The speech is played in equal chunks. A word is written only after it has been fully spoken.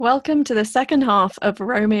Welcome to the second half of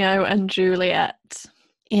Romeo and Juliet.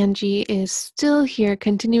 Angie is still here,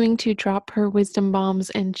 continuing to drop her wisdom bombs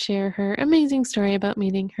and share her amazing story about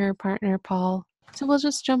meeting her partner, Paul. So we'll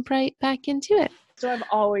just jump right back into it. So I've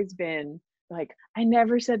always been like, I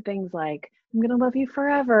never said things like, I'm going to love you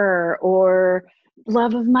forever, or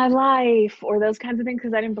love of my life, or those kinds of things,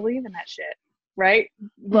 because I didn't believe in that shit, right?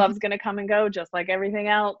 Love's going to come and go just like everything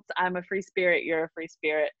else. I'm a free spirit. You're a free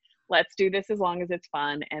spirit. Let's do this as long as it's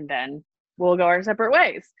fun, and then we'll go our separate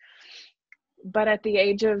ways. But at the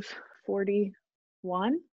age of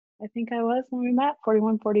 41, I think I was when we met,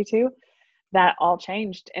 41, 42, that all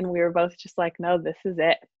changed. And we were both just like, no, this is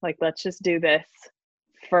it. Like, let's just do this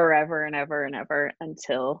forever and ever and ever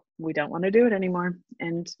until we don't want to do it anymore.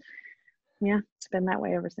 And yeah, it's been that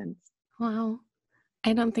way ever since. Wow.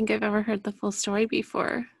 I don't think I've ever heard the full story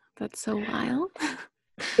before. That's so wild.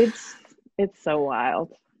 It's so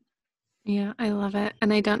wild. Yeah, I love it.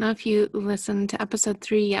 And I don't know if you listened to episode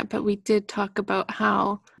 3 yet, but we did talk about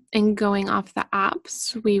how in going off the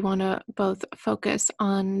apps, we want to both focus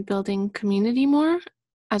on building community more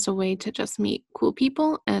as a way to just meet cool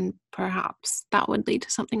people, and perhaps that would lead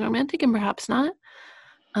to something romantic and perhaps not.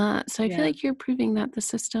 So I feel like you're proving that the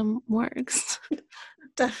system works.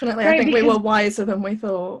 Definitely. Right, I think we were wiser than we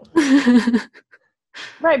thought.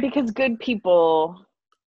 Right, because good people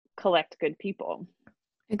collect good people.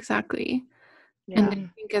 Exactly. Yeah. And I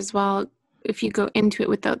think as well, if you go into it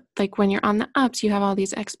without, like when you're on the apps, you have all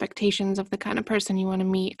these expectations of the kind of person you want to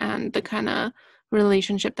meet and the kind of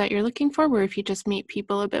relationship that you're looking for, where if you just meet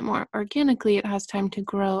people a bit more organically, it has time to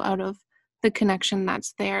grow out of the connection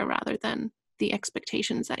that's there rather than the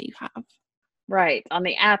expectations that you have. Right. On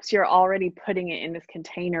the apps, you're already putting it in this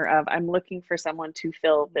container of, I'm looking for someone to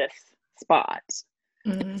fill this spot.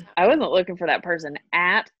 Mm. I wasn't looking for that person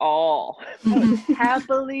at all. I was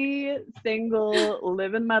happily single,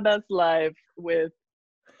 living my best life with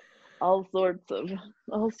all sorts of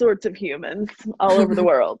humans all over the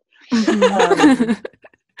world. And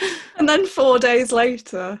then 4 days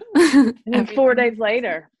later. And then 4 days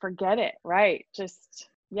later, forget it. Right. Just,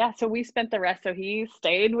 yeah. So we spent the rest. So he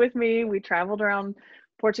stayed with me. We traveled around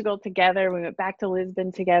Portugal together. We went back to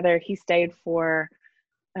Lisbon together. He stayed for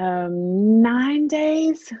 9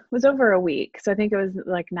 days. It was over a week, so I think it was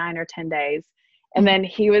like 9 or 10 days. And then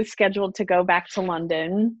he was scheduled to go back to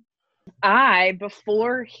London.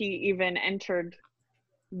 Before he even entered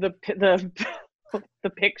the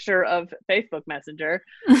picture of Facebook Messenger,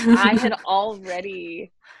 I had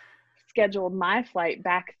already scheduled my flight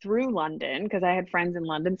back through London because I had friends in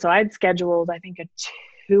London. So I'd scheduled, I think, a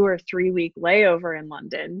 2 or 3 week layover in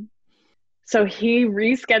London. So he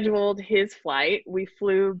rescheduled his flight. We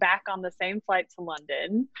flew back on the same flight to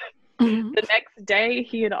London. Mm-hmm. The next day,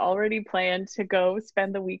 he had already planned to go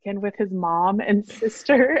spend the weekend with his mom and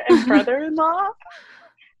sister and brother-in-law.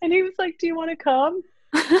 And he was like, do you want to come?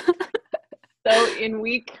 So in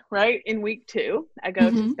week 2, I go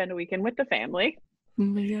to spend a weekend with the family. Oh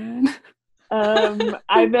my God.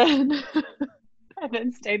 I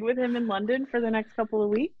then stayed with him in London for the next couple of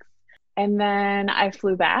weeks. And then I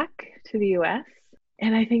flew back to the US.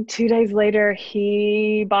 And I think 2 days later,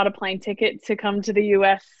 he bought a plane ticket to come to the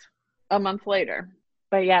US a month later.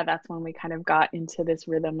 But yeah, that's when we kind of got into this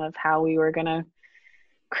rhythm of how we were going to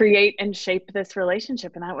create and shape this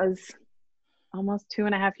relationship. And that was almost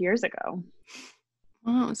 2.5 years ago.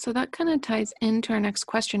 Wow. So that kind of ties into our next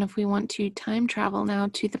question. If we want to time travel now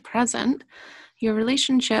to the present, your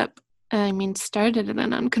relationship started in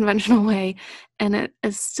an unconventional way, and it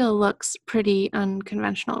still looks pretty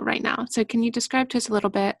unconventional right now. So can you describe to us a little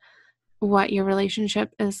bit what your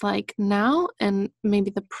relationship is like now, and maybe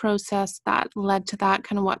the process that led to that?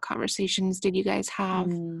 Kind of what conversations did you guys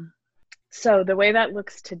have? So the way that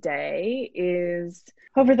looks today is,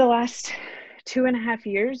 over the last 2.5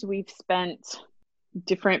 years, we've spent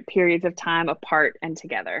different periods of time apart and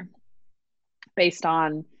together based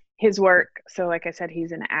on his work. So like I said,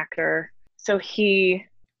 he's an actor. So he,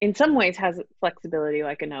 in some ways, has flexibility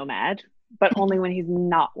like a nomad, but only when he's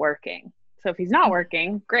not working. So if he's not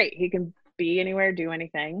working, great. He can be anywhere, do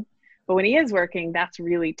anything. But when he is working, that's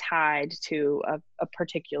really tied to a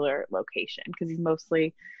particular location because he's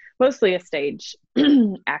mostly a stage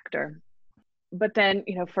actor. But then,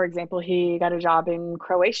 for example, he got a job in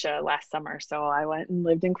Croatia last summer. So I went and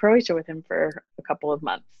lived in Croatia with him for a couple of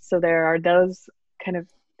months. So there are those kind of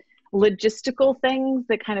logistical things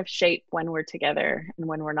that kind of shape when we're together and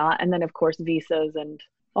when we're not. And then, of course, visas and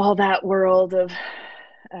all that world of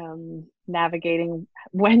navigating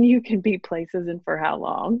when you can be places and for how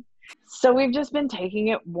long. So we've just been taking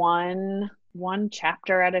it one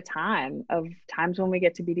chapter at a time, of times when we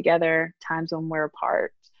get to be together, times when we're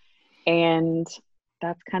apart. And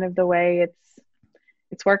that's kind of the way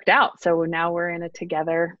it's worked out. So now we're in a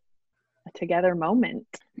together moment.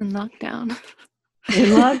 In lockdown. In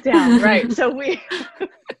lockdown, right. So right.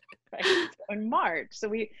 So in March,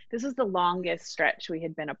 this was the longest stretch we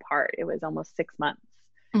had been apart. It was almost 6 months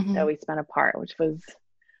that we spent apart, which was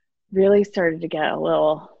really started to get a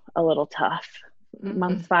little tough.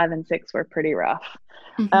 Months 5 and 6 were pretty rough.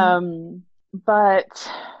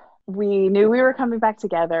 But we knew we were coming back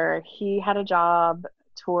together. He had a job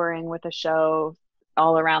touring with a show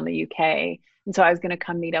all around the UK. And so I was going to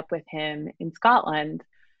come meet up with him in Scotland.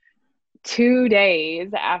 2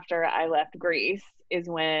 days after I left Greece is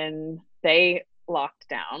when they locked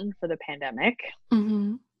down for the pandemic.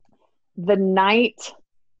 The night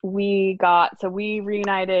we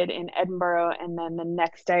reunited in Edinburgh, and then the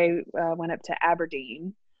next day went up to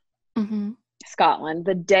Aberdeen, Scotland.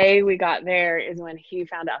 The day we got there is when he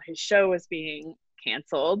found out his show was being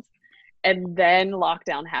canceled, and then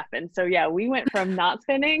lockdown happened. So yeah, we went from not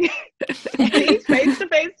spending any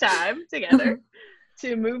face-to-face time together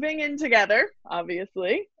to moving in together,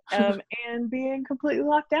 obviously, and being completely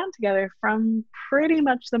locked down together from pretty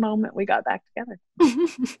much the moment we got back together.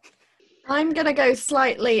 I'm going to go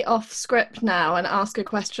slightly off script now and ask a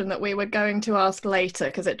question that we were going to ask later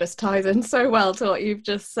because it just ties in so well to what you've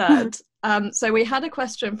just said. So we had a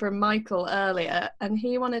question from Michael earlier, and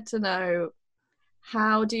he wanted to know,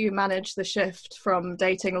 how do you manage the shift from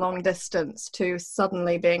dating long distance to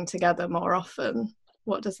suddenly being together more often?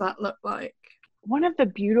 What does that look like? One of the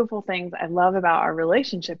beautiful things I love about our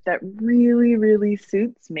relationship that really, really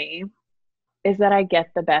suits me is that I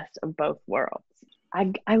get the best of both worlds.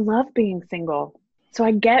 I love being single. So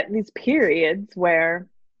I get these periods where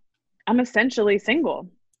I'm essentially single.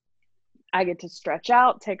 I get to stretch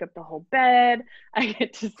out, take up the whole bed. I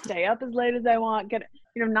get to stay up as late as I want.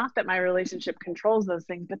 Not that my relationship controls those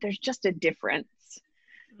things, but there's just a difference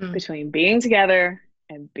between being together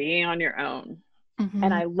and being on your own.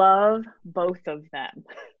 And I love both of them.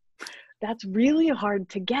 That's really hard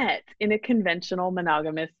to get in a conventional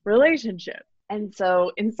monogamous relationship. And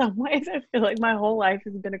so in some ways, I feel like my whole life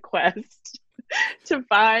has been a quest to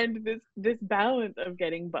find this balance of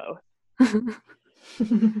getting both.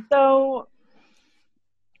 So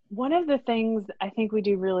one of the things I think we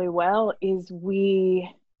do really well is we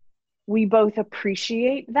both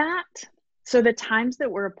appreciate that. So the times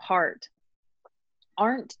that we're apart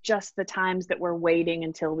aren't just the times that we're waiting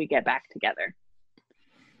until we get back together,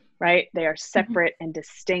 right? They are separate and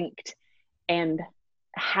distinct and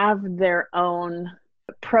have their own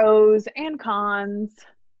pros and cons,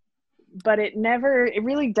 but it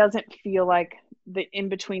really doesn't feel like the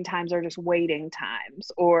in-between times are just waiting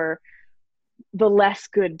times or the less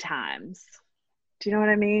good times. Do you know what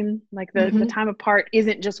I mean? Like the time apart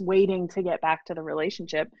isn't just waiting to get back to the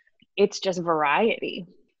relationship. It's just variety.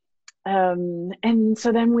 And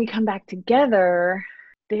so then we come back together,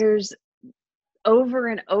 there's over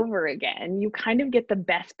and over again, you kind of get the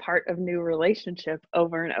best part of new relationship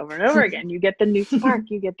over and over and over again. You get the new spark,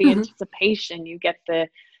 you get the anticipation, you get the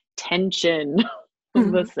tension,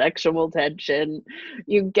 the sexual tension,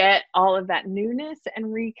 you get all of that newness and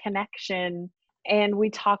reconnection. And we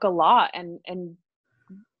talk a lot and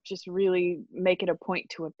just really make it a point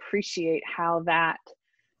to appreciate how that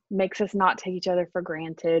makes us not take each other for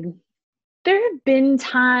granted. There have been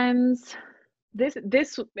times, this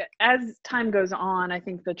as time goes on, I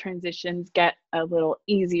think the transitions get a little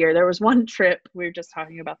easier. There was one trip, we were just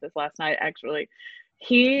talking about this last night, actually.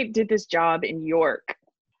 He did this job in York,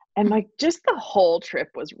 and like just the whole trip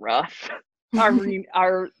was rough. Our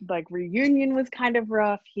reunion was kind of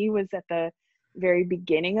rough. He was at the very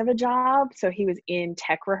beginning of a job, so he was in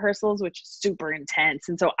tech rehearsals, which is super intense.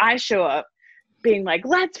 And so I show up being like,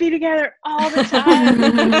 let's be together all the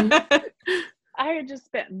time. I had just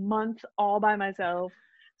spent months all by myself.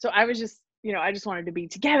 So I was just, I just wanted to be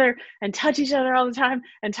together and touch each other all the time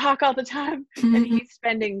and talk all the time. And he's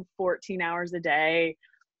spending 14 hours a day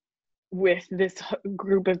with this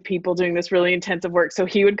group of people doing this really intensive work. So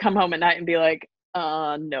he would come home at night and be like,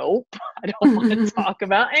 nope, I don't want to talk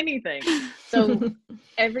about anything. So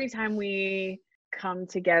every time we come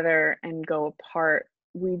together and go apart,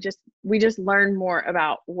 we just learn more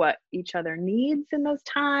about what each other needs in those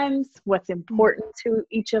times, what's important to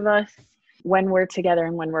each of us when we're together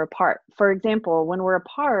and when we're apart. For example, when we're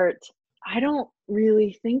apart, I don't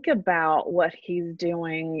really think about what he's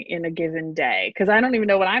doing in a given day because I don't even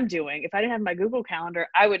know what I'm doing. If I didn't have my Google Calendar,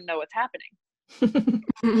 I wouldn't know what's happening.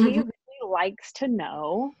 He really likes to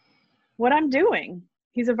know what I'm doing.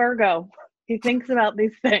 He's a Virgo. He thinks about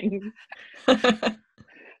these things.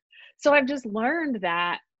 So I've just learned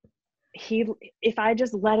that if I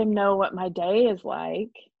just let him know what my day is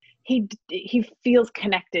like, he feels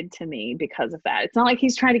connected to me because of that. It's not like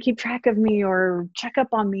he's trying to keep track of me or check up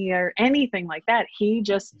on me or anything like that.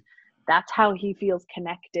 That's how he feels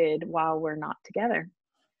connected while we're not together.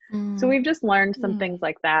 So we've just learned some things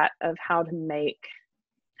like that of how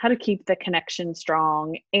to keep the connection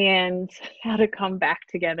strong and how to come back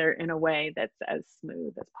together in a way that's as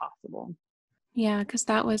smooth as possible. Yeah, because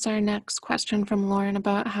that was our next question from Lauren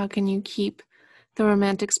about how can you keep the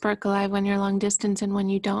romantic spark alive when you're long distance and when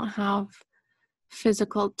you don't have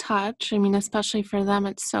physical touch. I mean, especially for them,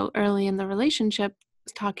 it's so early in the relationship.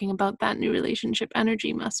 Talking about that new relationship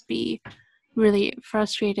energy must be really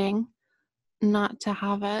frustrating not to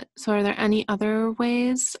have it. So are there any other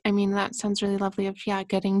ways? I mean, that sounds really lovely of,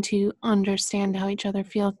 getting to understand how each other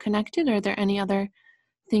feel connected. Are there any other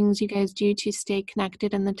things you guys do to stay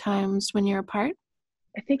connected in the times when you're apart?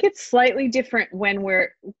 I think it's slightly different when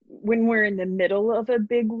we're in the middle of a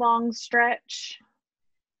big long stretch.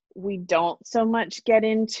 We don't so much get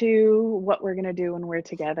into what we're going to do when we're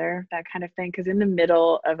together, that kind of thing, because in the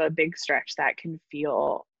middle of a big stretch that can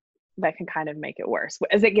kind of make it worse.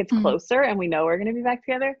 As it gets closer and we know we're going to be back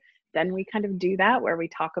together, then we kind of do that where we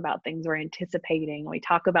talk about things we're anticipating, we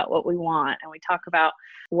talk about what we want, and we talk about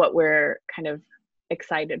what we're kind of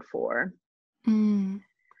excited for.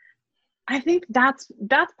 I think that's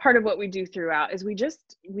part of what we do throughout is we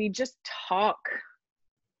just talk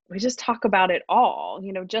about it all,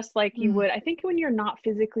 just like you would. I think when you're not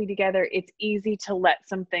physically together, it's easy to let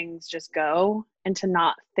some things just go and to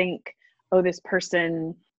not think, oh, this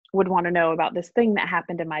person would want to know about this thing that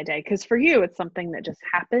happened in my day. Because for you, it's something that just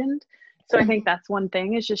happened. So I think that's one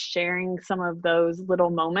thing, is just sharing some of those little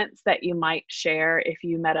moments that you might share if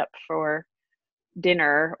you met up for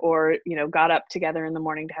dinner or, got up together in the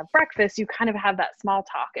morning to have breakfast. You kind of have that small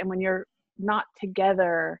talk. And when you're not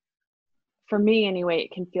together, for me anyway,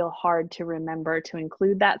 it can feel hard to remember to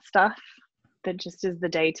include that stuff that just is the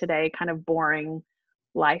day-to-day kind of boring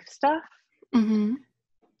life stuff. So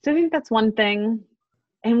I think that's one thing.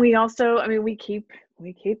 And we also, we keep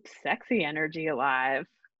sexy energy alive.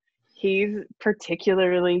 He's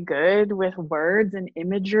particularly good with words and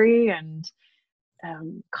imagery and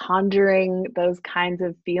conjuring those kinds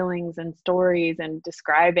of feelings and stories and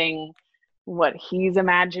describing what he's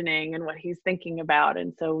imagining and what he's thinking about.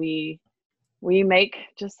 And so we make,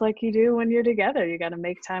 just like you do when you're together, you got to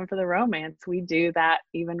make time for the romance. We do that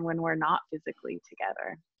even when we're not physically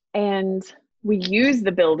together. And we use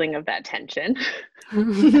the building of that tension,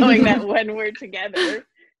 knowing that when we're together,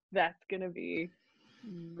 that's going to be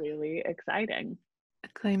really exciting. A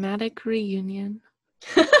climatic reunion.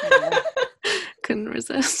 Yeah. Couldn't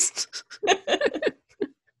resist.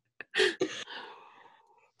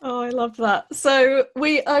 Oh, I love that. So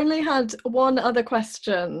we only had one other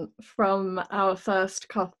question from our first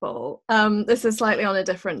couple. This is slightly on a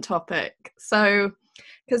different topic. So,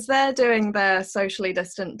 because they're doing their socially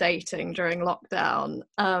distant dating during lockdown,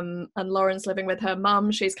 and Lauren's living with her mum,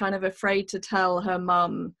 she's kind of afraid to tell her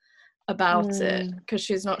mum about it because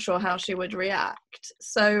she's not sure how she would react.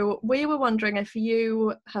 So we were wondering if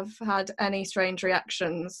you have had any strange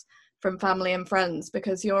reactions from family and friends,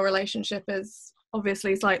 because your relationship is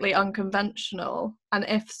obviously slightly unconventional, and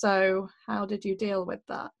if so, how did you deal with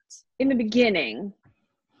that? In the beginning,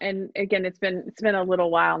 and again, it's been a little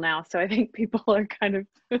while now, so I think people are kind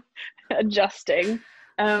of adjusting.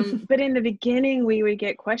 But in the beginning, we would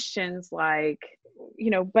get questions like,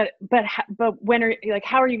 but when are, like,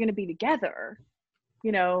 how are you going to be together?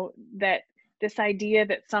 That this idea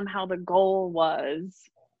that somehow the goal was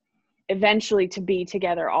eventually to be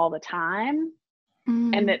together all the time,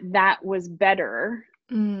 and that was better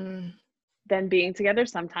than being together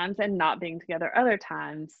sometimes and not being together other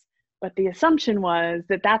times. But the assumption was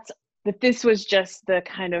that this was just the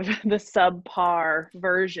kind of the subpar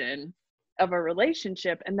version of a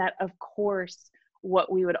relationship, and that of course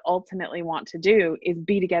what we would ultimately want to do is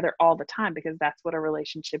be together all the time, because that's what a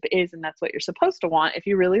relationship is, and that's what you're supposed to want if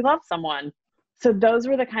you really love someone. So those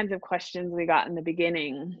were the kinds of questions we got in the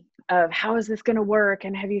beginning of, how is this going to work?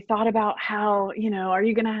 And have you thought about how, are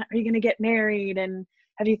you going to get married? And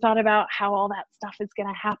have you thought about how all that stuff is going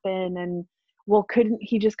to happen? And well, couldn't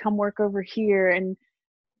he just come work over here? And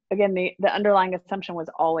again, the underlying assumption was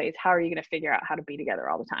always, how are you going to figure out how to be together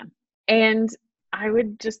all the time? And I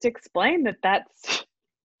would just explain that that's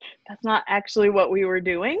not actually what we were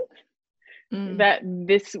doing. That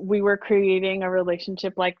we were creating a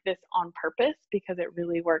relationship like this on purpose because it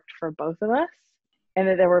really worked for both of us, and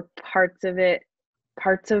that there were parts of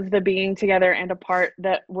the being together and a part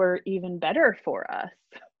that were even better for us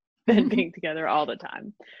than being together all the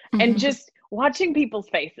time. And just watching people's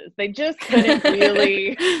faces. They just couldn't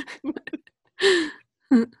really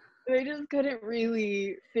they just couldn't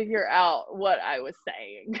really figure out what I was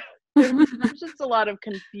saying. There was just a lot of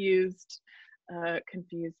confused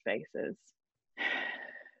faces.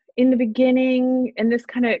 In the beginning, and this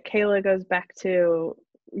kind of, Kayla, goes back to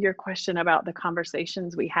your question about the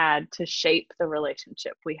conversations we had to shape the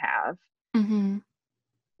relationship we have. Mm-hmm.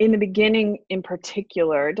 In the beginning, in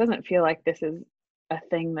particular, it doesn't feel like this is a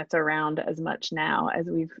thing that's around as much now as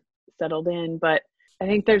we've settled in, but I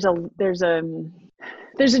think there's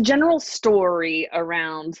a general story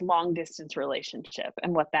around long distance relationship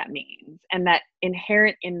and what that means, and that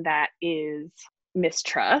inherent in that is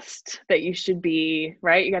mistrust, that you should be,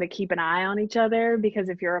 right, you got to keep an eye on each other, because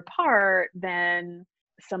if you're apart, then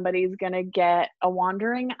somebody's going to get a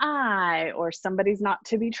wandering eye, or somebody's not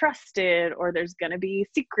to be trusted, or there's going to be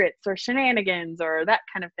secrets or shenanigans or that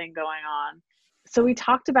kind of thing going on. So we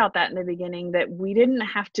talked about that in the beginning, that we didn't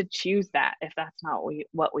have to choose that if that's not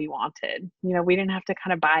what we wanted. You know, we didn't have to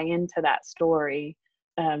kind of buy into that story.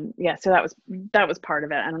 So that was part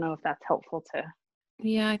of it. I don't know if that's helpful to.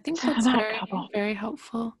 Yeah, I think that's very, very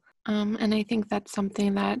helpful. And I think that's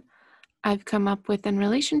something that I've come up with in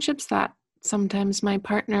relationships, that sometimes my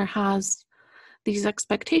partner has these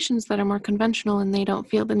expectations that are more conventional and they don't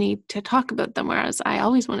feel the need to talk about them, whereas I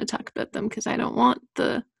always want to talk about them because I don't want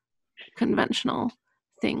the conventional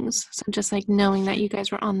things. So just like knowing that you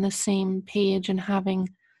guys were on the same page and having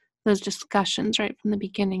those discussions right from the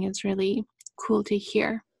beginning is really cool to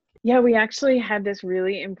hear. Yeah, we actually had this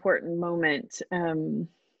really important moment.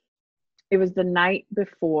 It was the night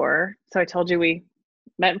before. So I told you we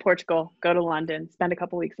met in Portugal, go to London, spend a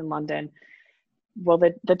couple weeks in London. Well,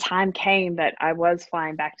 the time came that I was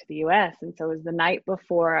flying back to the US. And so it was the night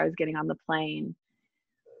before I was getting on the plane.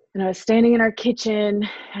 And I was standing in our kitchen,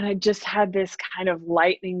 and I just had this kind of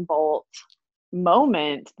lightning bolt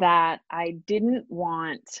moment that I didn't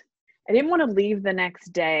want to leave the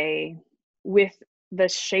next day with the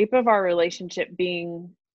shape of our relationship being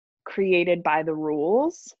created by the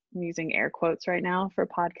rules. I'm using air quotes right now for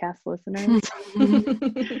podcast listeners.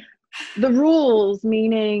 The rules,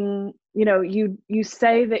 meaning, you know, you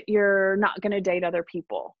say that you're not going to date other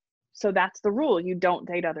people. So that's the rule. You don't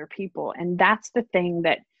date other people. And that's the thing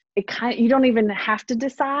that you don't even have to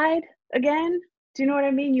decide again. Do you know what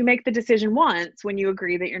I mean? You make the decision once when you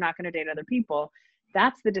agree that you're not going to date other people.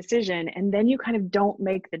 That's the decision. And then you kind of don't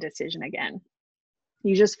make the decision again.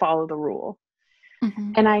 You just follow the rule.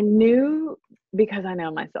 Mm-hmm. And I knew, because I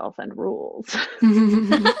know myself and rules,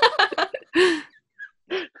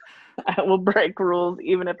 I will break rules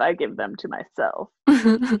even if I give them to myself.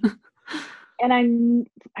 And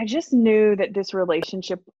I just knew that this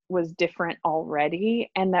relationship was different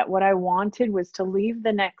already, and that what I wanted was to leave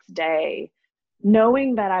the next day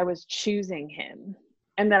knowing that I was choosing him,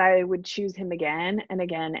 and that I would choose him again and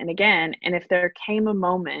again and again. And if there came a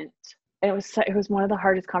moment, it was one of the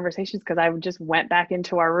hardest conversations, because I just went back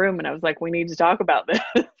into our room and I was like, we need to talk about this.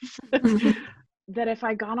 That if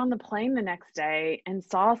I got on the plane the next day and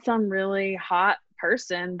saw some really hot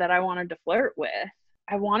person that I wanted to flirt with,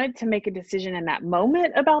 I wanted to make a decision in that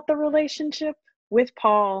moment about the relationship with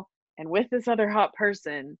Paul and with this other hot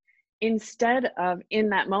person, instead of in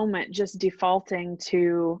that moment just defaulting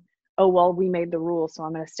to, oh, well, we made the rule, so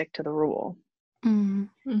I'm going to stick to the rule.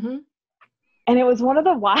 Mm-hmm. And it was one of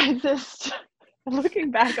the wisest,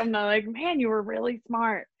 looking back, I'm not like, man, you were really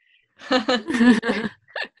smart.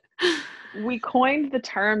 We coined the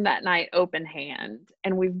term that night, open hand,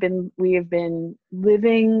 and we have been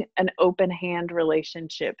living an open hand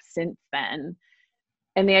relationship since then.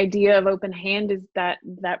 And the idea of open hand is that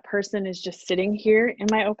that person is just sitting here in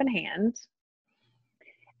my open hand,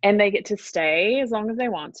 and they get to stay as long as they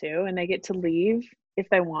want to, and they get to leave if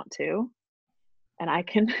they want to, and I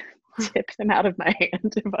can tip them out of my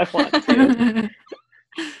hand if I want to.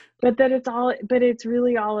 But it's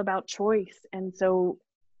really all about choice. And so,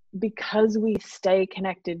 because we stay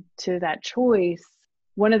connected to that choice,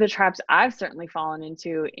 one of the traps I've certainly fallen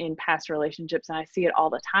into in past relationships, and I see it all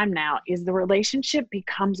the time now, is the relationship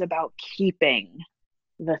becomes about keeping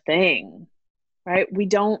the thing, right? We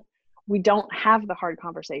don't have the hard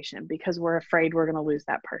conversation because we're afraid we're going to lose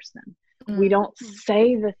that person. Mm-hmm. We don't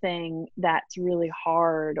say the thing that's really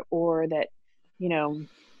hard or that, you know,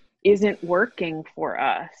 isn't working for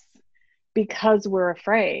us, because we're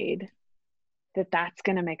afraid that that's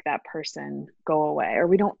going to make that person go away. Or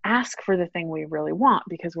we don't ask for the thing we really want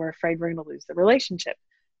because we're afraid we're going to lose the relationship.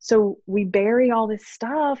 So we bury all this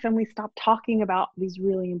stuff and we stop talking about these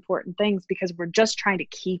really important things because we're just trying to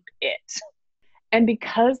keep it. And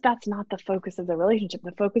because that's not the focus of the relationship,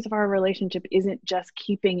 the focus of our relationship isn't just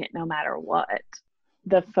keeping it no matter what.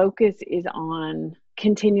 The focus is on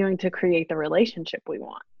continuing to create the relationship we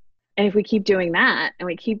want. And if we keep doing that and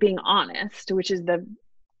we keep being honest, which is the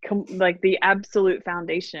absolute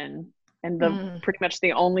foundation and the pretty much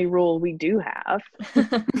the only rule we do have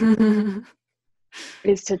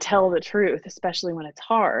is to tell the truth, especially when it's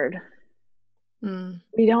hard.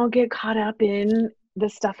 We don't get caught up in the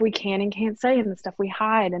stuff we can and can't say and the stuff we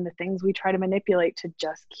hide and the things we try to manipulate to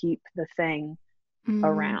just keep the thing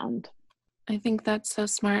around. I think that's so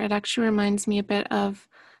smart. It actually reminds me a bit of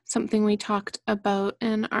something we talked about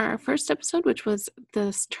in our first episode, which was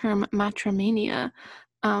this term matrimania,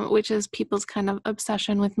 which is people's kind of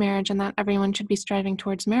obsession with marriage and that everyone should be striving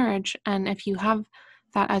towards marriage. And if you have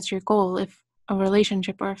that as your goal, if a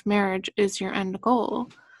relationship or if marriage is your end goal,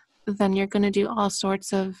 then you're going to do all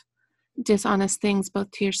sorts of dishonest things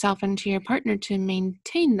both to yourself and to your partner to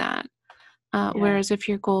maintain that. Whereas if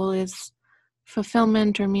your goal is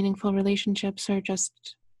fulfillment or meaningful relationships or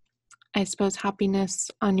just, I suppose,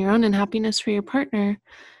 happiness on your own and happiness for your partner,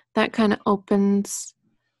 that kind of opens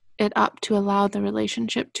it up to allow the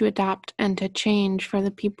relationship to adapt and to change for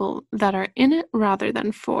the people that are in it rather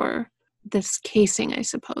than for this casing, I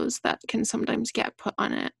suppose, that can sometimes get put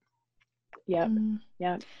on it.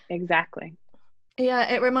 Yeah, exactly.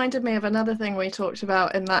 Yeah, it reminded me of another thing we talked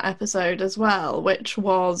about in that episode as well, which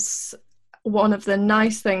was one of the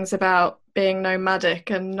nice things about being nomadic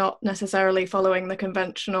and not necessarily following the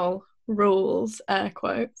conventional rules, air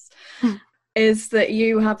quotes, is that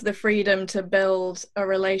you have the freedom to build a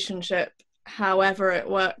relationship however it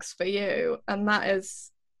works for you. And that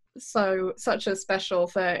is such a special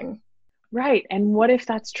thing. Right. And what if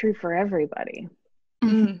that's true for everybody?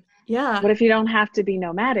 Yeah. What if you don't have to be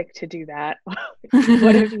nomadic to do that?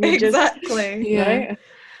 What if you exactly. Right?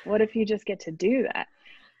 What if you just get to do that?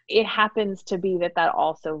 It happens to be that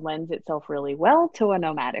also lends itself really well to a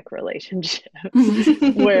nomadic relationship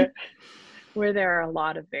where there are a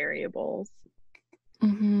lot of variables.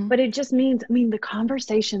 But it just means, the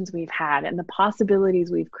conversations we've had and the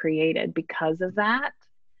possibilities we've created because of that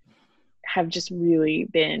have just really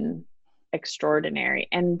been extraordinary.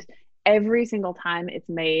 And every single time it's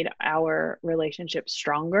made our relationship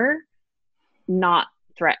stronger, not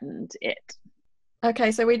threatened it.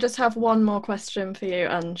 Okay, so we just have one more question for you,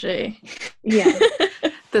 Angie. Yeah.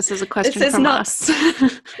 This is a question from us.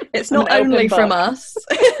 It's not only from us.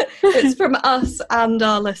 It's from us and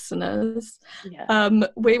our listeners. Yeah.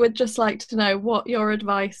 We would just like to know what your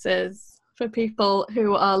advice is for people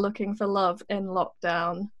who are looking for love in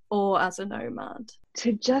lockdown or as a nomad.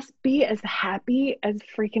 To just be as happy as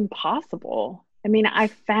freaking possible. I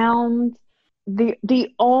found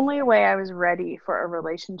the only way I was ready for a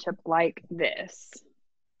relationship like this,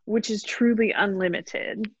 which is truly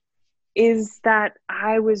unlimited, is that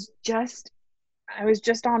I was just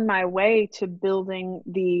on my way to building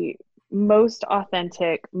the most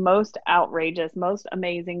authentic, most outrageous, most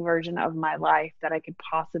amazing version of my life that I could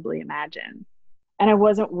possibly imagine. And I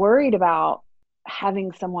wasn't worried about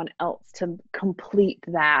having someone else to complete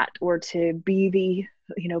that or to be the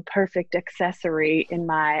perfect accessory in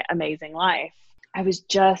my amazing life. I was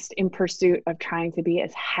just in pursuit of trying to be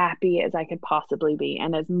as happy as I could possibly be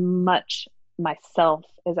and as much myself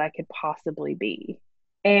as I could possibly be.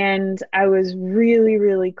 And I was really,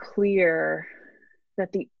 really clear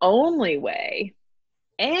that the only way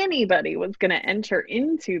anybody was going to enter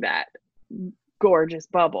into that gorgeous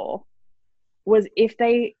bubble was if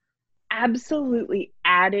they absolutely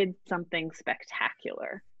added something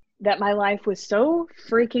spectacular. That my life was so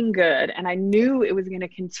freaking good and I knew it was going to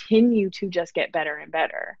continue to just get better and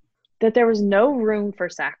better, that there was no room for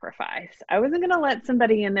sacrifice. I wasn't going to let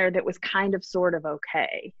somebody in there that was kind of sort of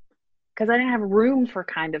okay, because I didn't have room for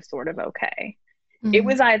kind of sort of okay. It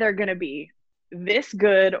was either going to be this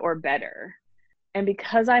good or better. And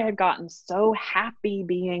because I had gotten so happy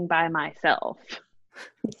being by myself,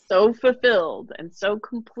 so fulfilled and so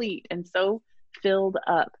complete and so filled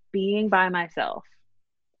up being by myself,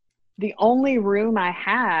 the only room I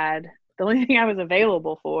had, the only thing I was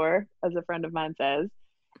available for, as a friend of mine says,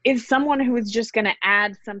 is someone who was just going to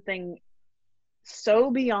add something so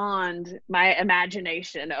beyond my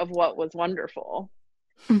imagination of what was wonderful,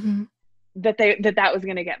 that was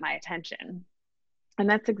going to get my attention. And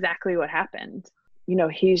that's exactly what happened.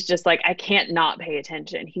 He's just like, I can't not pay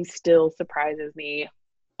attention. He still surprises me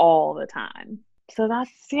all the time. So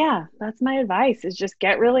that's my advice, is just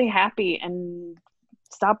get really happy and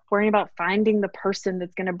stop worrying about finding the person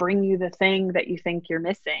that's going to bring you the thing that you think you're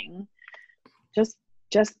missing.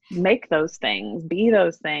 Just make those things, be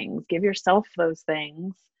those things, give yourself those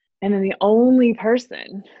things, And then the only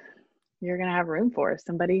person you're going to have room for is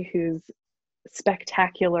somebody who's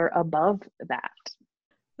spectacular above that.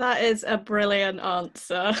 That is a brilliant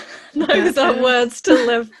answer. Those are words to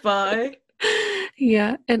live by.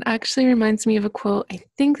 Yeah, it actually reminds me of a quote. I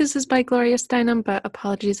think this is by Gloria Steinem, but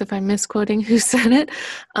apologies if I'm misquoting who said it.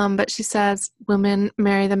 But she says, women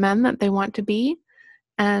marry the men that they want to be.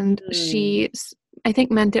 And she, I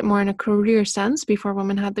think, meant it more in a career sense. Before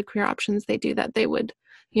women had the career options they do, that they would,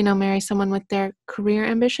 marry someone with their career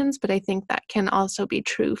ambitions. But I think that can also be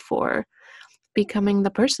true for becoming the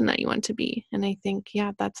person that you want to be. And I think,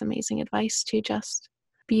 yeah, that's amazing advice, to just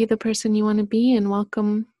be the person you want to be and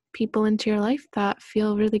welcome people into your life that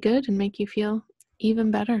feel really good and make you feel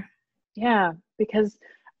even better. Yeah, because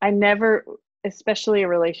I never, especially a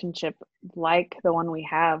relationship like the one we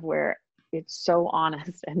have where it's so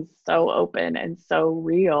honest and so open and so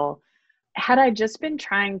real. Had I just been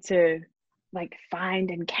trying to like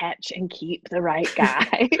find and catch and keep the right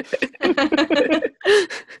guy,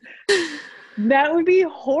 that would be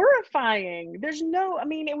horrifying.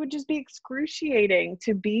 It would just be excruciating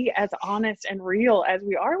to be as honest and real as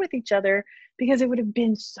we are with each other, because it would have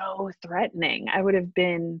been so threatening. I would have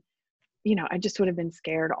been, I just would have been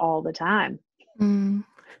scared all the time. Because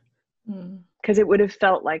it would have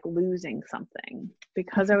felt like losing something.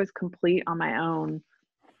 Because I was complete on my own,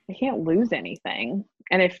 I can't lose anything.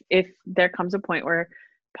 And if there comes a point where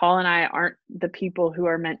Paul and I aren't the people who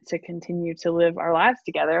are meant to continue to live our lives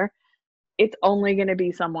together, it's only going to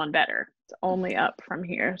be someone better. It's only up from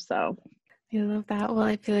here. So I love that. Well,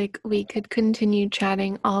 I feel like we could continue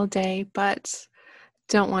chatting all day, but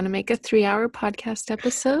don't want to make a 3-hour podcast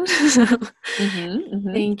episode.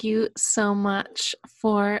 Thank you so much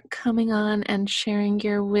for coming on and sharing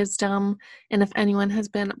your wisdom. And if anyone has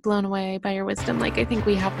been blown away by your wisdom, like I think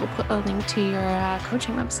we'll put a link to your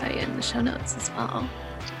coaching website in the show notes as well.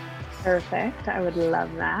 Perfect. I would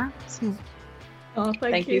love that. Oh,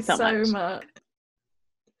 thank you so much.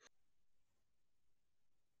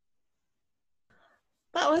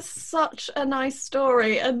 That was such a nice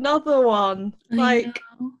story. Another one.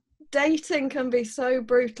 Dating can be so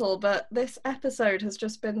brutal, but this episode has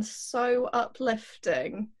just been so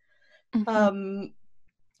uplifting. And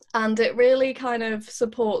it really kind of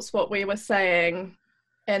supports what we were saying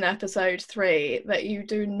in episode 3, that you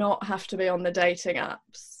do not have to be on the dating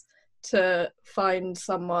apps to find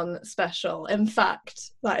someone special. In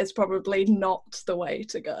fact, that is probably not the way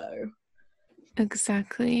to go.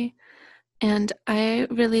 Exactly. And I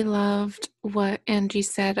really loved what Angie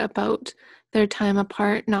said about their time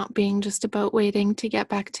apart not being just about waiting to get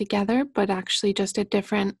back together, but actually just a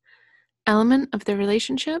different element of the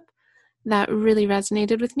relationship. That really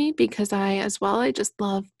resonated with me, because I just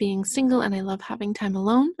love being single and I love having time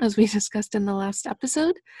alone, as we discussed in the last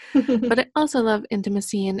episode. But I also love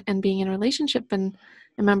intimacy and being in a relationship. And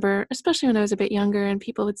I remember, especially when I was a bit younger, and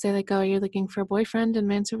people would say like, oh, you're looking for a boyfriend? And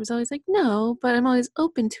my answer was always like, no, but I'm always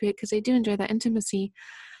open to it because I do enjoy that intimacy.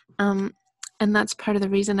 And that's part of the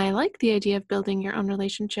reason I like the idea of building your own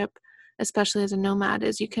relationship, especially as a nomad,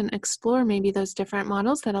 is you can explore maybe those different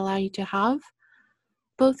models that allow you to have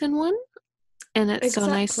both in one. And it's so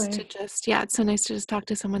nice to just talk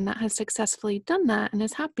to someone that has successfully done that and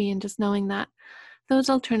is happy, and just knowing that those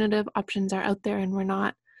alternative options are out there,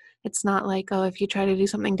 and it's not like, oh, if you try to do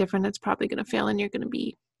something different, it's probably going to fail and you're going to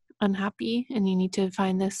be unhappy, and you need to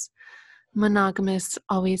find this monogamous,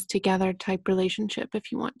 always together type relationship if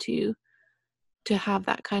you want to have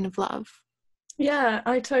that kind of love. Yeah,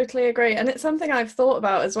 I totally agree. And it's something I've thought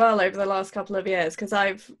about as well over the last couple of years, because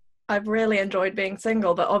I've really enjoyed being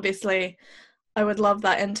single, but obviously I would love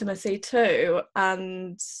that intimacy too.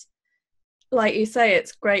 And like you say,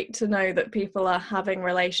 it's great to know that people are having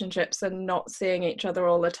relationships and not seeing each other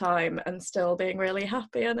all the time and still being really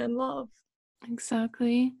happy and in love.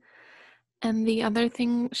 Exactly. And the other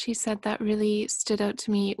thing she said that really stood out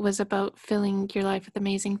to me was about filling your life with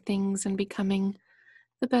amazing things and becoming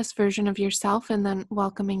the best version of yourself, and then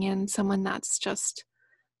welcoming in someone that's just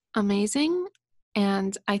amazing.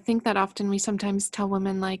 And I think that often we sometimes tell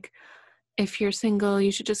women, like, if you're single,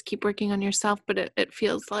 you should just keep working on yourself, but it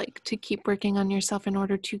feels like to keep working on yourself in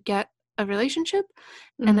order to get a relationship.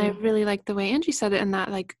 And I really like the way Angie said it, in that,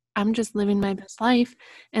 like, I'm just living my best life,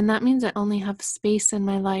 and that means I only have space in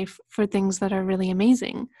my life for things that are really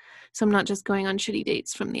amazing. So I'm not just going on shitty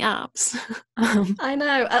dates from the apps. I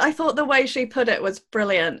know. I thought the way she put it was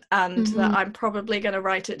brilliant, and that I'm probably going to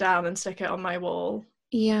write it down and stick it on my wall.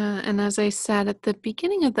 Yeah, and as I said at the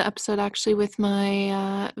beginning of the episode, actually, with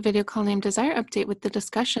my video call named Desire Update, with the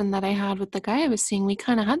discussion that I had with the guy I was seeing, we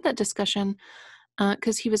kind of had that discussion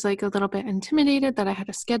because he was like a little bit intimidated that I had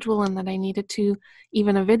a schedule and that I needed to,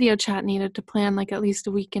 even a video chat needed to plan like at least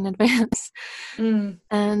a week in advance.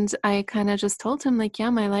 And I kind of just told him like, yeah,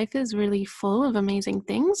 my life is really full of amazing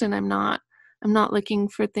things, and I'm not looking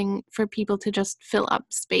for people to just fill up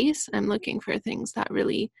space. I'm looking for things that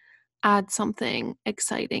really add something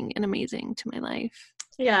exciting and amazing to my life.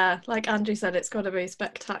 Yeah, like Angie said, it's got to be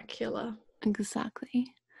spectacular.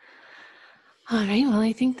 Exactly. All right, well,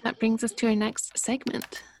 I think that brings us to our next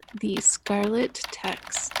segment, the Scarlet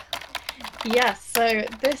Text. Yes, so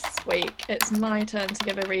this week it's my turn to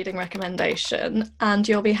give a reading recommendation, and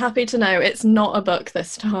you'll be happy to know it's not a book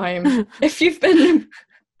this time. If you've been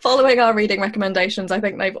following our reading recommendations, I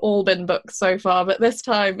think they've all been books so far, but this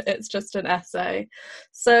time it's just an essay.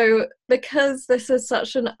 So because this is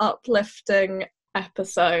such an uplifting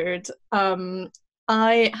episode,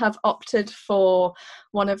 I have opted for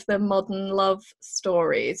one of the modern love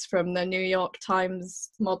stories from the New York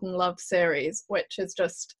Times Modern Love series, which is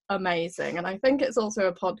just amazing. And I think it's also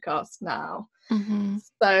a podcast now. Mm-hmm.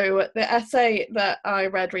 So the essay that I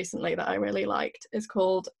read recently that I really liked is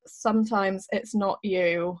called Sometimes It's Not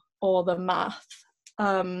You or the Math.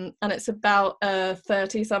 And it's about a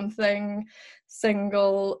 30-something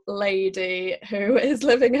single lady who is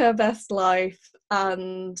living her best life,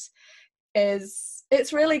 and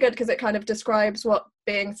it's really good because it kind of describes what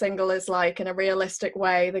being single is like in a realistic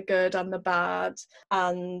way, the good and the bad.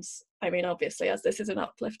 And I mean, obviously, as this is an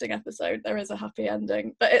uplifting episode, there is a happy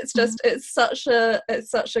ending, but it's just it's such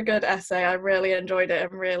a good essay. I really enjoyed it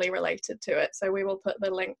and really related to it, so we will put the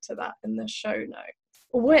link to that in the show notes.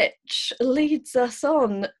 Which leads us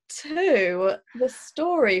on to the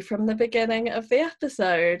story from the beginning of the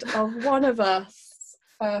episode of one of us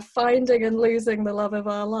finding and losing the love of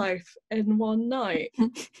our life in one night.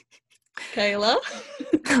 Kayla?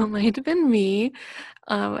 That might have been me.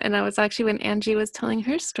 And I was actually, when Angie was telling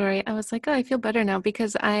her story, I was like, oh, I feel better now,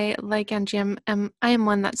 because I, like Angie, I am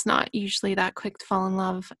one that's not usually that quick to fall in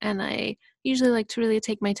love. And I usually like to really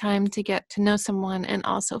take my time to get to know someone and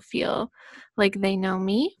also feel like they know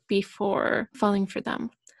me before falling for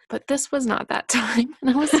them. But this was not that time. And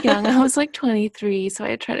I was young. I was like 23, so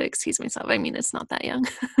I try to excuse myself. I mean, it's not that young.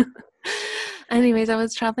 Anyways, I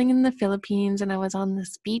was traveling in the Philippines, and I was on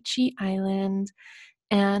this beachy island,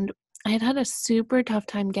 and I had a super tough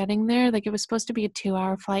time getting there. Like, it was supposed to be a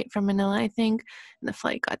 2-hour flight from Manila, I think, and the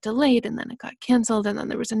flight got delayed, and then it got canceled, and then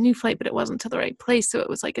there was a new flight, but it wasn't to the right place, so it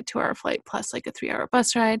was like a 2-hour flight plus like a 3-hour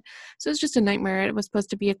bus ride. So it was just a nightmare. It was supposed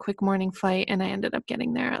to be a quick morning flight, and I ended up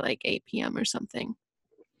getting there at like 8 p.m. or something.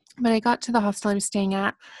 But I got to the hostel I was staying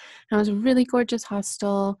at, and it was a really gorgeous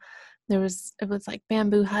hostel. It was like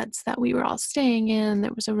bamboo huts that we were all staying in.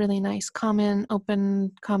 There was a really nice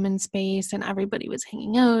open common space, and everybody was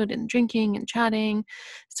hanging out and drinking and chatting.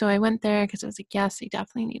 So I went there because I was like, yes, I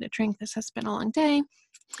definitely need a drink. This has been a long day.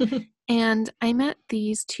 And I met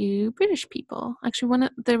these two British people. Actually,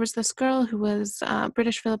 there was this girl who was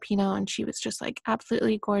British Filipino, and she was just like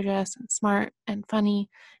absolutely gorgeous and smart and funny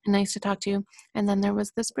and nice to talk to. And then there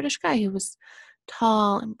was this British guy who was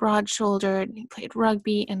tall and broad-shouldered, and he played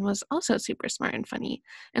rugby and was also super smart and funny.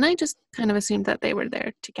 And I just kind of assumed that they were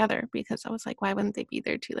there together, because I was like, why wouldn't they be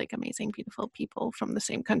there, two like amazing, beautiful people from the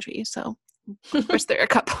same country? So of course they're a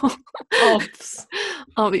couple.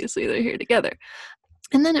 Obviously they're here together.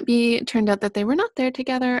 And then it turned out that they were not there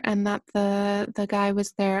together, and that the guy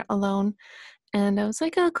was there alone. And I was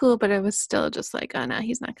like, oh, cool. But I was still just like, oh, no,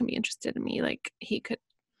 he's not going to be interested in me. Like, he could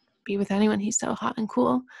be with anyone. He's so hot and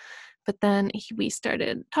cool. But then we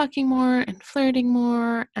started talking more and flirting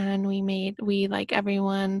more, and we like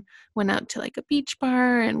everyone went out to like a beach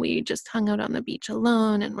bar, and we just hung out on the beach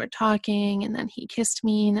alone, and we're talking, and then he kissed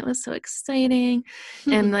me, and it was so exciting.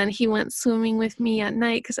 And then he went swimming with me at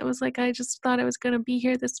night, because I was like, I just thought I was going to be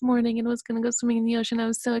here this morning and was going to go swimming in the ocean. I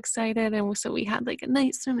was so excited. And so we had like a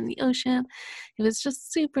night swim in the ocean. It was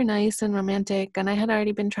just super nice and romantic. And I had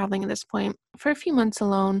already been traveling at this point for a few months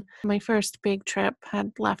alone. My first big trip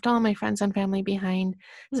had left all my friends and family behind.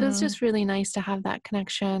 So it's just really nice to have that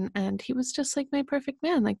connection. And he was just like my perfect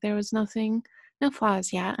man. Like, there was no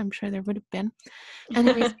flaws yet. I'm sure there would have been.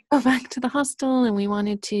 Anyways, we go back to the hostel, and we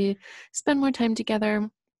wanted to spend more time together.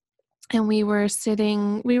 And we were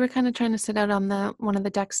kind of trying to sit out on one of the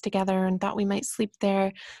decks together, and thought we might sleep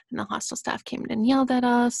there. And the hostel staff came in and yelled at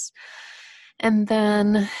us. And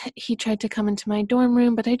then he tried to come into my dorm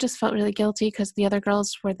room, but I just felt really guilty because the other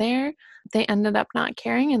girls were there. They ended up not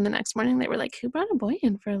caring, and the next morning they were like, who brought a boy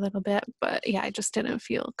in for a little bit? But yeah, I just didn't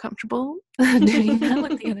feel comfortable doing that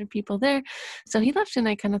with the other people there. So he left, and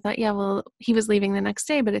I kind of thought, yeah, well, he was leaving the next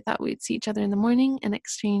day, but I thought we'd see each other in the morning and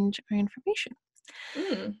exchange our information.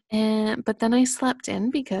 But then I slept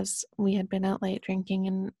in because we had been out late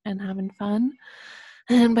drinking and having fun.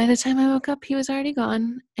 And by the time I woke up, he was already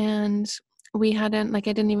gone. And we hadn't, like,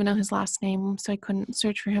 I didn't even know his last name, so I couldn't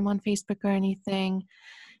search for him on Facebook or anything.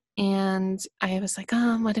 And I was like,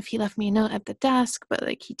 oh, what if he left me a note at the desk? But,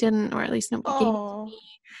 like, he didn't, or at least nobody gave it to me.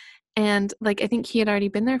 And, like, I think he had already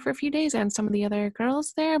been there for a few days and some of the other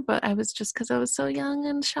girls there, but I was just, because I was so young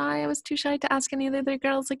and shy, I was too shy to ask any of the other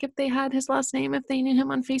girls, like, if they had his last name, if they knew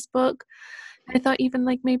him on Facebook. I thought even,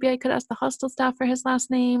 like, maybe I could ask the hostel staff for his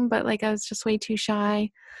last name, but, like, I was just way too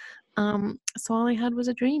shy. So all I had was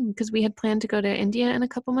a dream, because we had planned to go to India in a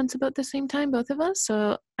couple months about the same time, both of us.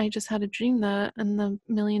 So I just had a dream that in the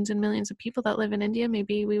millions and millions of people that live in India,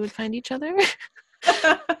 maybe we would find each other.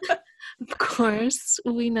 Of course,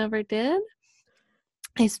 we never did.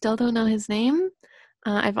 I still don't know his name.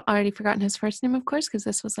 I've already forgotten his first name, of course, because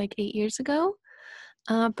this was like 8 years ago.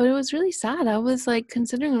 But it was really sad. I was like,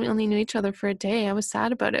 considering we only knew each other for a day, I was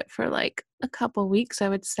sad about it for like a couple weeks, I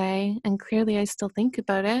would say. And clearly I still think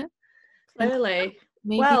about it. Clearly.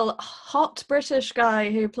 Well, hot British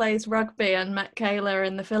guy who plays rugby and met Kayla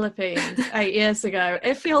in the Philippines 8 years ago.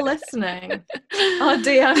 If you're listening, our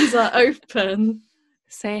DMs are open.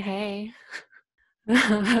 Say hey.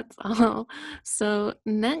 That's all. So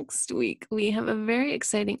next week we have a very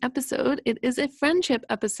exciting episode. It is a friendship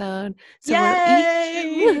episode.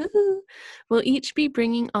 So we'll each be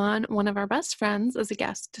bringing on one of our best friends as a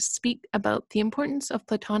guest to speak about the importance of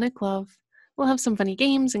platonic love. We'll have some funny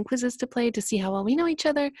games and quizzes to play to see how well we know each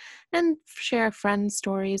other and share friend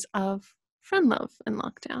stories of friend love in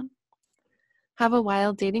lockdown. Have a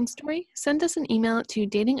wild dating story? Send us an email to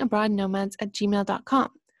datingabroadnomads@gmail.com.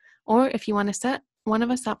 Or if you want to set one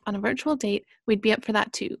of us up on a virtual date, we'd be up for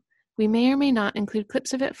that too. We may or may not include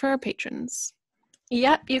clips of it for our patrons.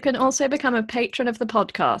 Yep, you can also become a patron of the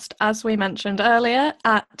podcast, as we mentioned earlier,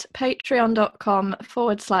 at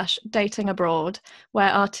patreon.com/datingabroad, where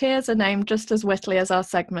our tiers are named just as wittily as our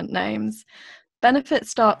segment names. Benefits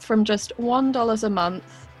start from just $1 a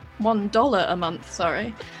month,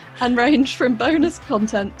 and range from bonus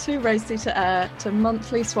content to Racy to Air to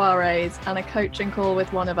monthly soirees and a coaching call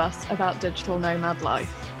with one of us about digital nomad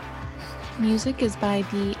life. Music is by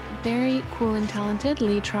the very cool and talented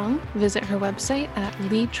Lee Trung. Visit her website at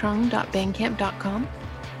leetrung.bandcamp.com.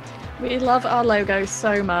 We love our logo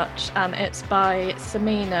so much, and it's by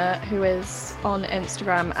Samina, who is on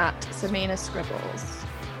Instagram at Samina Scribbles.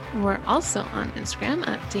 We're also on Instagram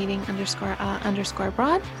at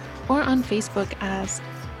dating_abroad or on Facebook as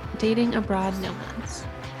Dating Abroad Nomads.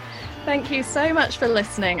 Thank you so much for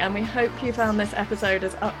listening, and we hope you found this episode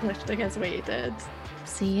as uplifting as we did.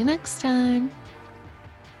 See you next time.